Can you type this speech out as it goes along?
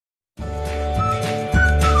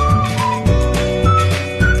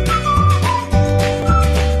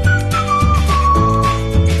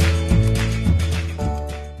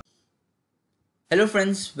Hello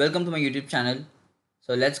friends, welcome to my YouTube channel.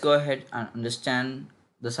 So let's go ahead and understand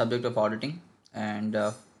the subject of auditing. And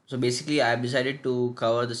so basically I have decided to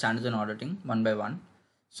cover the standards on auditing one by one.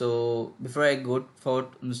 So before I go forward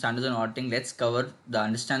on the standards on auditing, let's cover the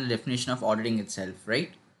understand the definition of auditing itself,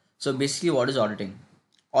 right? So basically what is auditing?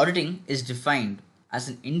 Auditing is defined as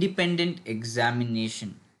an independent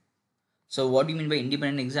examination. So what do you mean by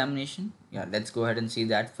independent examination? Yeah, let's go ahead and see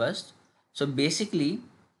that first. So basically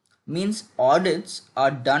means audits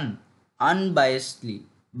are done unbiasedly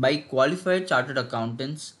by qualified chartered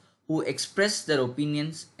accountants who express their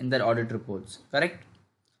opinions in their audit reports. Correct?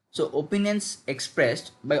 So opinions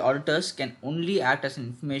expressed by auditors can only act as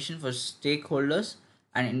information for stakeholders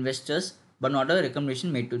and investors, but not a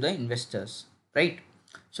recommendation made to the investors. Right?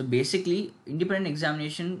 So basically, independent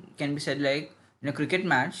examination can be said like in a cricket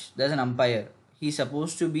match, there's an umpire. He's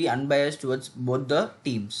supposed to be unbiased towards both the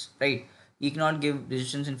teams, right? He cannot give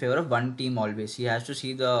decisions in favor of one team always. He has to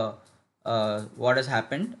see the what has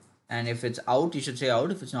happened, and if it's out, he should say out.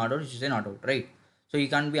 If it's not out, he should say not out, right? So he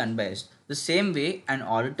can't be unbiased. The same way, an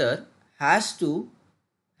auditor has to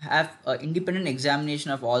have an independent examination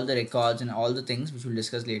of all the records and all the things which we'll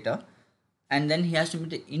discuss later, and then he has to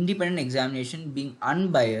meet an independent examination being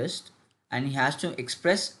unbiased, and he has to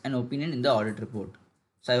express an opinion in the audit report.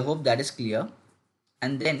 So I hope that is clear.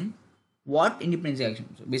 And then what independent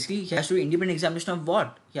examination? So basically he has to do independent examination of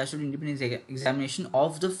what? He has to do independent examination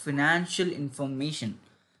of the financial information.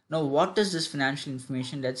 Now what is this financial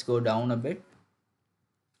information? Let's go down a bit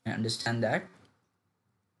and understand that.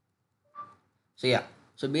 So yeah,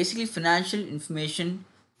 so basically financial information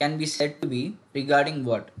can be said to be regarding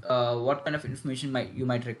what kind of information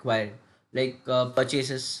might require, like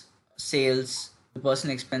purchases, sales,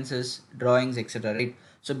 personal expenses, drawings, etc. Right?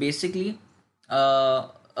 So basically,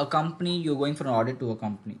 a company, you're going for an audit to a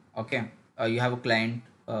company. Okay, you have a client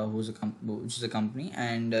which is a company,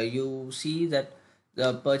 and you see that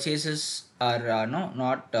the purchases are no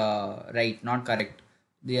not right, not correct.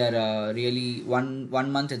 They are really one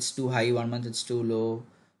month it's too high, one month it's too low,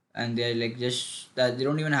 and they're like just that they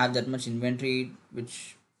don't even have that much inventory,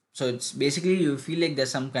 which so it's basically you feel like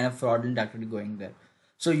there's some kind of fraudulent activity going there.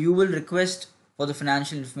 So you will request for the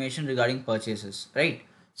financial information regarding purchases, right?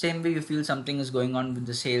 Same way you feel something is going on with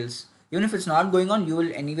the sales, even if it's not going on, you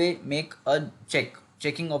will anyway make a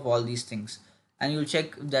checking of all these things, and you'll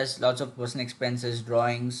check if there's lots of personal expenses,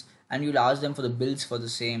 drawings, and you'll ask them for the bills for the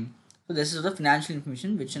same. So this is the financial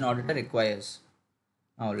information which an auditor requires.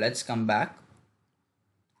 Now let's come back.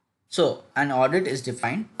 So an audit is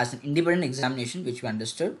defined as an independent examination, which we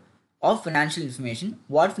understood, of financial information.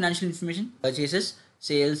 What financial information? Purchases,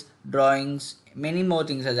 sales, drawings, many more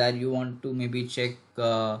things are there. You want to maybe check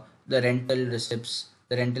the rental receipts,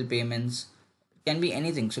 the rental payments, can be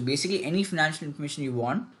anything. So basically any financial information you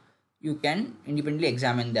want, you can independently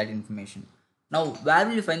examine that information. Now where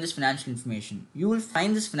will you find this financial information? You will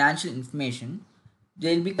find this financial information,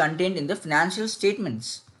 they will be contained in the financial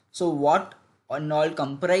statements. So what and all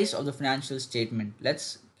comprise of the financial statement?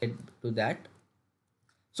 Let's get to that.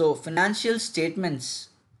 So financial statements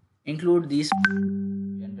include these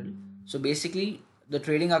in general. So basically the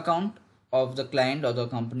trading account of the client or the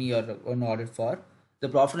company you're on audit for, the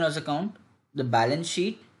profit and loss account, the balance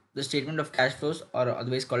sheet, the statement of cash flows or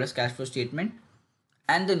otherwise called as cash flow statement,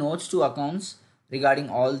 and the notes to accounts regarding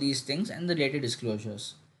all these things and the related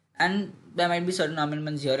disclosures. And there might be certain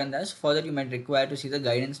amendments here and there. So for that, you might require to see the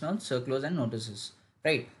guidance notes, circulars, and notices.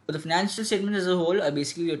 Right. But the financial statement as a whole are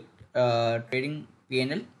basically your trading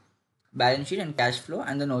P&L, balance sheet, and cash flow,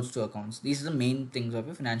 and the notes to accounts. These are the main things of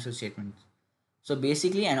your financial statements. So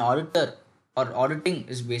basically, an auditor or auditing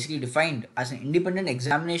is basically defined as an independent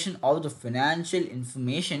examination of the financial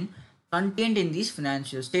information contained in these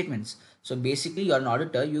financial statements. So basically, you're an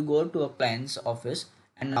auditor, you go to a client's office,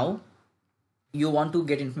 and now you want to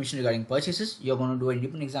get information regarding purchases. You're going to do an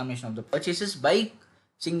independent examination of the purchases by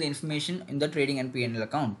seeing the information in the trading and P&L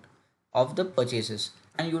account of the purchases,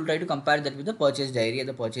 and you will try to compare that with the purchase diary and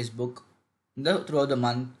the purchase book throughout the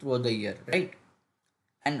month, throughout the year, right?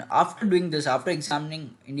 And after doing this, after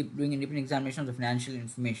doing independent examination of the financial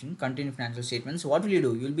information contained in financial statements, what will you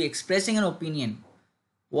do? You will be expressing an opinion.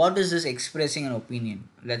 What is this expressing an opinion?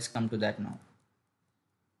 Let's come to that now.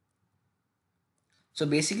 So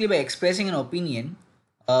basically, by expressing an opinion,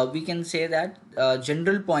 we can say that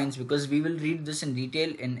general points, because we will read this in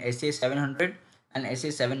detail in essay 700 and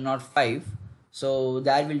essay 705. So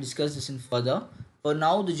that we'll discuss this in further. For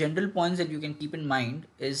now, the general points that you can keep in mind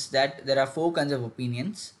is that there are four kinds of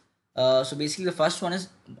opinions. So basically, the first one is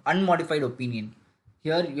unmodified opinion.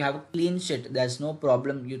 Here you have a clean sheet. There's no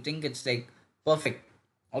problem. You think it's like perfect.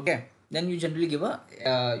 Okay. then you generally give a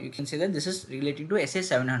you can say that this is relating to SA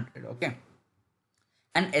 700. Okay,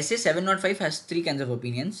 and SA 705 has three kinds of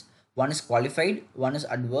opinions. One is qualified, one is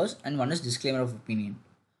adverse, and one is disclaimer of opinion.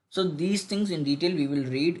 So these things in detail we will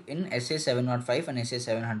read in SA 705 and SA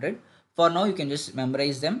 700. For now, you can just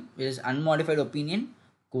memorize them. It is unmodified opinion,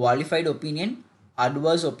 qualified opinion,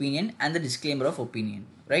 adverse opinion, and the disclaimer of opinion.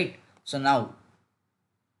 Right? So now,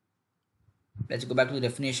 let's go back to the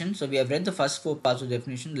definition. So we have read the first four parts of the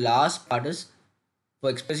definition. The last part is for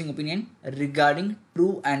expressing opinion regarding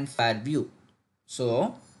true and fair view.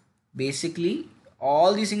 So basically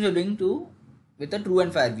all these things are doing to with a true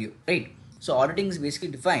and fair view, right? So auditing is basically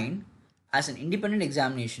defined as an independent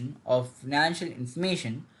examination of financial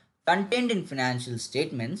information contained in financial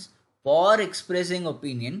statements for expressing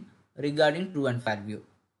opinion regarding true and fair view.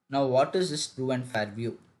 Now what is this true and fair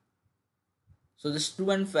view? So this true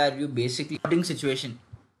and fair view basically auditing situation.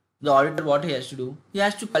 The auditor, what he has to do? He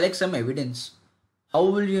has to collect some evidence. How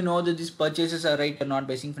will you know that these purchases are right or not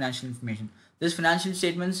by seeing financial information? These financial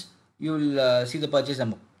statements, you will see the purchase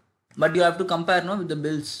amount, but you have to compare with the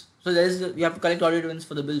bills. So you have to collect audit evidence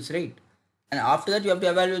for the bills, right? And after that, you have to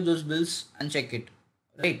evaluate those bills and check it,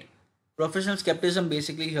 right? Professional skepticism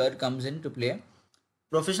basically here comes into play.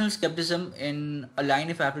 Professional skepticism, in a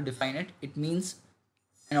line, if I have to define it, it means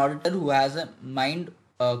an auditor who has a mind,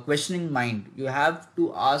 questioning mind. You have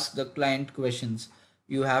to ask the client questions.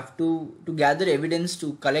 You have to gather evidence,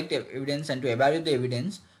 to collect evidence, and to evaluate the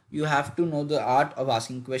evidence. You have to know the art of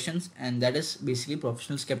asking questions, and that is basically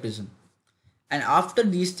professional skepticism. And after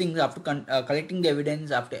these things, after collecting the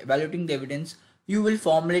evidence, after evaluating the evidence, you will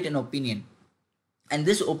formulate an opinion. And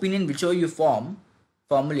this opinion, whichever you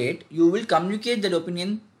formulate, you will communicate that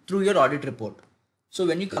opinion through your audit report. So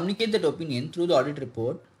when you communicate that opinion through the audit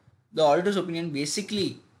report, the auditor's opinion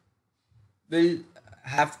basically will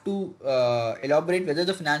have to elaborate whether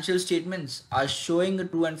the financial statements are showing a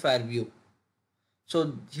true and fair view.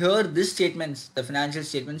 So here, this statements, the financial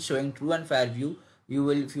statements showing true and fair view, you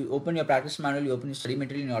will, if you open your practice manual, you open your study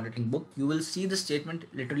material in your auditing book, you will see the statement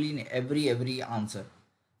literally in every answer.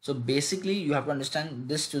 So basically, you have to understand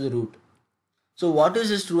this to the root. So what is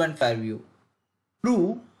this true and fair view?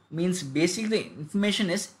 True means basically the information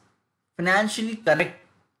is financially correct.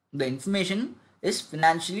 The information is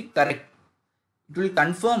financially correct. It will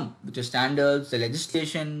conform with the standards, the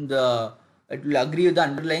legislation, it will agree with the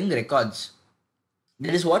underlying records.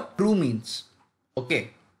 That is what true means.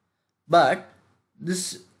 Okay. But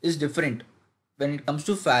this is different when it comes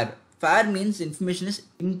to fair. Fair means information is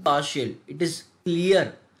impartial, it is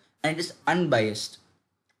clear, and it is unbiased,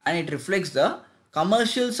 and it reflects the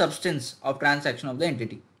commercial substance of transaction of the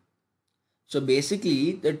entity. So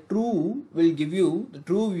basically, the true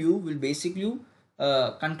view will basically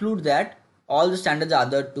conclude that all the standards are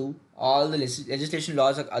adhered to, all the legislation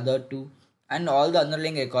laws are adhered to, and all the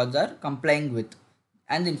underlying records are complying with,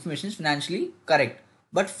 and the information is financially correct.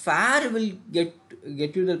 But fair will get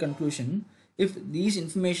you the conclusion if these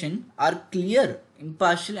information are clear,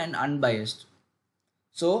 impartial, and unbiased.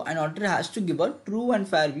 So an auditor has to give a true and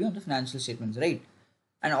fair view on the financial statements, right?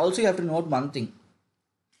 And also you have to note one thing.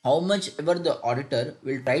 How much ever the auditor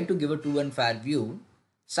will try to give a true and fair view,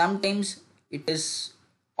 sometimes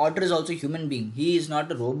auditor is also a human being. He is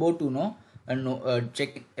not a robot to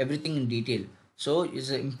check everything in detail. So it's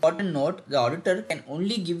an important note, the auditor can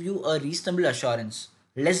only give you a reasonable assurance,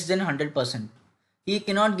 less than 100%. He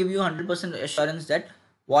cannot give you 100% assurance that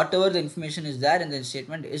whatever the information is there in the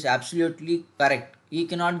statement is absolutely correct. He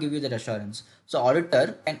cannot give you that assurance. So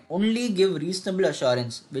auditor can only give reasonable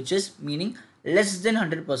assurance, which is meaning less than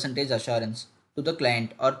 100% assurance to the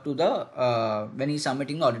client or to the when he's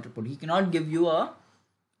submitting the audit report. He cannot give you a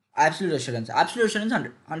absolute assurance. Absolute assurance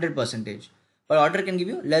 100%, but auditor can give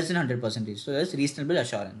you less than 100%. So that's reasonable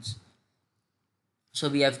assurance. So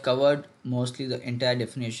we have covered mostly the entire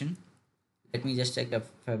definition. Let me just check if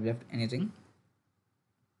I've left anything.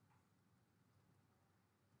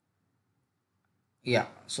 Yeah,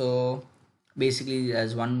 so basically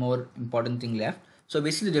there's one more important thing left. So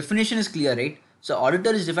basically the definition is clear, right? So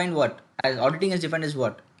auditor is defined what? As auditing is defined as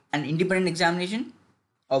what? An independent examination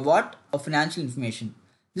of what? Of financial information.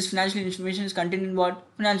 This financial information is contained in what?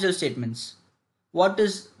 Financial statements. Why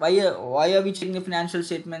are we checking the financial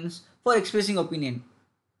statements? For expressing opinion.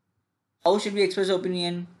 How should we express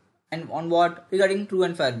opinion? And on what? Regarding true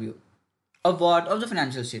and fair view. Of what? Of the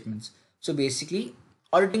financial statements. So basically,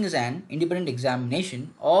 auditing is an independent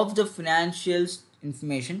examination of the financial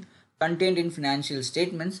information contained in financial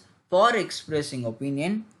statements for expressing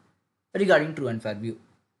opinion regarding true and fair view.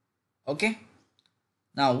 Okay.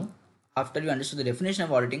 Now, after you understood the definition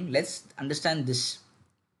of auditing, let's understand this.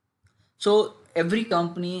 So every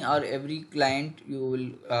company or every client you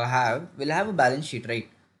will have a balance sheet, right?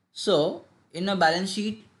 So in a balance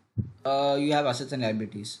sheet, you have assets and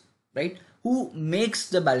liabilities, right? Who makes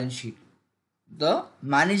the balance sheet? The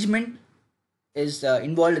management is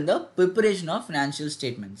involved in the preparation of financial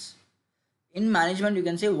statements. In management, you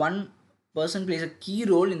can say one person plays a key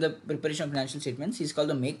role in the preparation of financial statements. He's called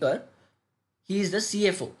the maker. He is the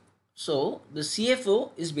CFO. So the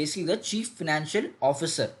CFO is basically the chief financial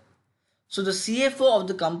officer. So the CFO of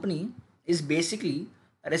the company is basically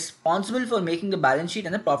responsible for making the balance sheet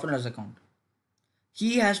and the profit and loss account.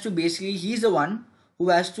 He's the one who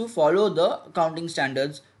has to follow the accounting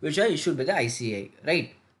standards which are issued by the ICAI,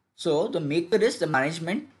 right? So the maker is the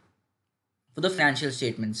management for the financial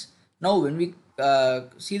statements. Now, when we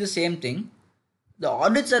see the same thing, the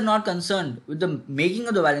audits are not concerned with the making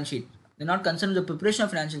of the balance sheet. They're not concerned with the preparation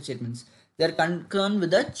of financial statements. They're concerned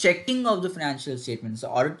with the checking of the financial statements. The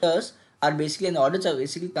auditors are basically, and the audits are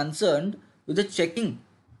basically concerned with the checking.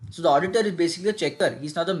 So the auditor is basically a checker.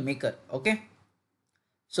 He's not a maker. Okay.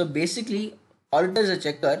 So basically, auditor is a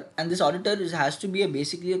checker, and this has to be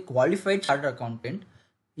basically a qualified chartered accountant.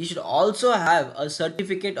 He should also have a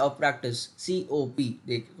certificate of practice, COP,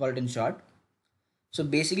 they call it in short. So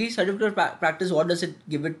basically, certificate of practice, what does it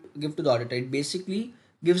give to the auditor? It basically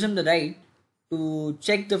gives him the right to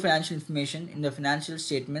check the financial information in the financial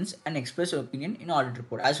statements and express your opinion in audit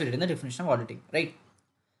report, as we read in the definition of auditing, right?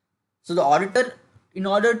 So the auditor, in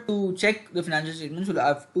order to check the financial statements, will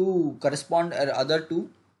have to correspond or other to,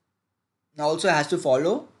 also has to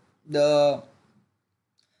follow the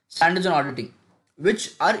standards on auditing,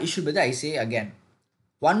 which are issued by the ICAI again.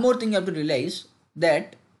 One more thing you have to realize,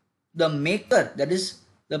 that the maker, that is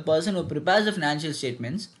the person who prepares the financial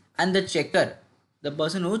statements, and the checker, the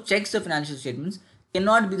person who checks the financial statements,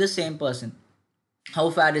 cannot be the same person.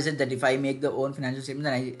 How fair is it that if I make the own financial statements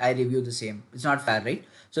and I review the same? It's not fair, right?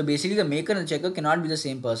 So basically the maker and the checker cannot be the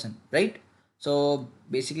same person, right? So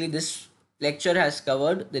basically this lecture has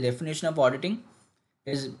covered the definition of auditing,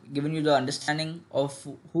 has given you the understanding of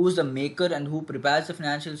who's the maker and who prepares the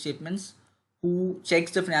financial statements, who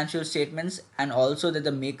checks the financial statements, and also that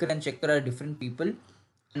the maker and checker are different people,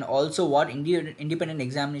 and also what independent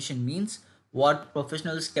examination means, what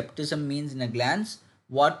professional skepticism means in a glance,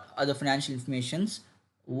 what are the financial informations,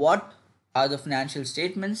 what are the financial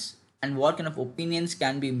statements, and what kind of opinions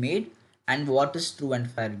can be made, and what is true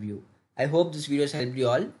and fair view. I hope this video has helped you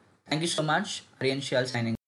all. Thank you so much. Aryan Shal signing.